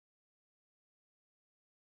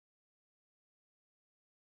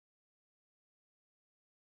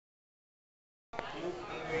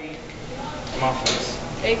Muffins.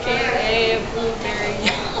 AKA blueberry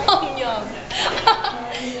yum yum.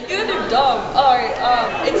 You guys are dumb. Alright,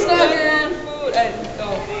 Instagram food and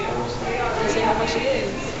let's see how much it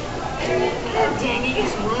is.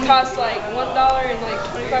 Costs like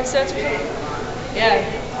 $1.25 or something.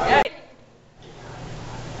 Yeah.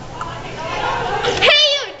 Hey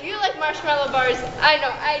you! Do you like marshmallow bars? I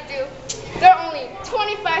know, I do. They're only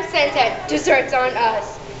 25 cents at Desserts on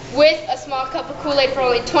Us. With a small cup of Kool-Aid for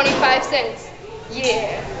only 25 cents.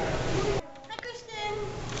 Yeah. Hi, Kristen.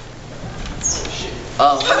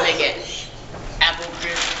 Oh, we make it apple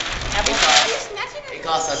crisp. Apple crisp. It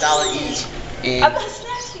costs $1 each. And I'm not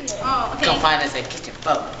snatching it. Oh, okay. come find us at Kitchen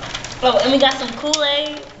Folk. Oh, and we got some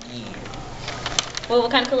Kool-Aid. Yeah. Well,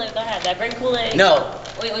 what kind of Kool-Aid we gonna have? That grape Kool-Aid? No.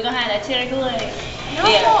 Wait, we gonna have that cherry Kool-Aid? No.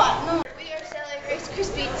 We are selling Rice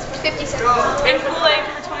Krispies for 50 cents. And Kool-Aid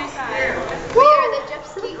for 25. We are the Jet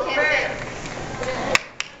Ski Cafe.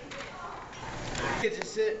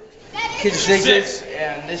 Kitchen Sixes,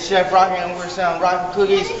 and this Chef Rocky, and we're selling Rocky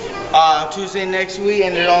cookies Tuesday next week,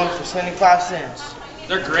 and they're only for 75 cents.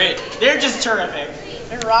 They're great. They're just terrific.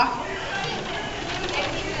 They're rocking.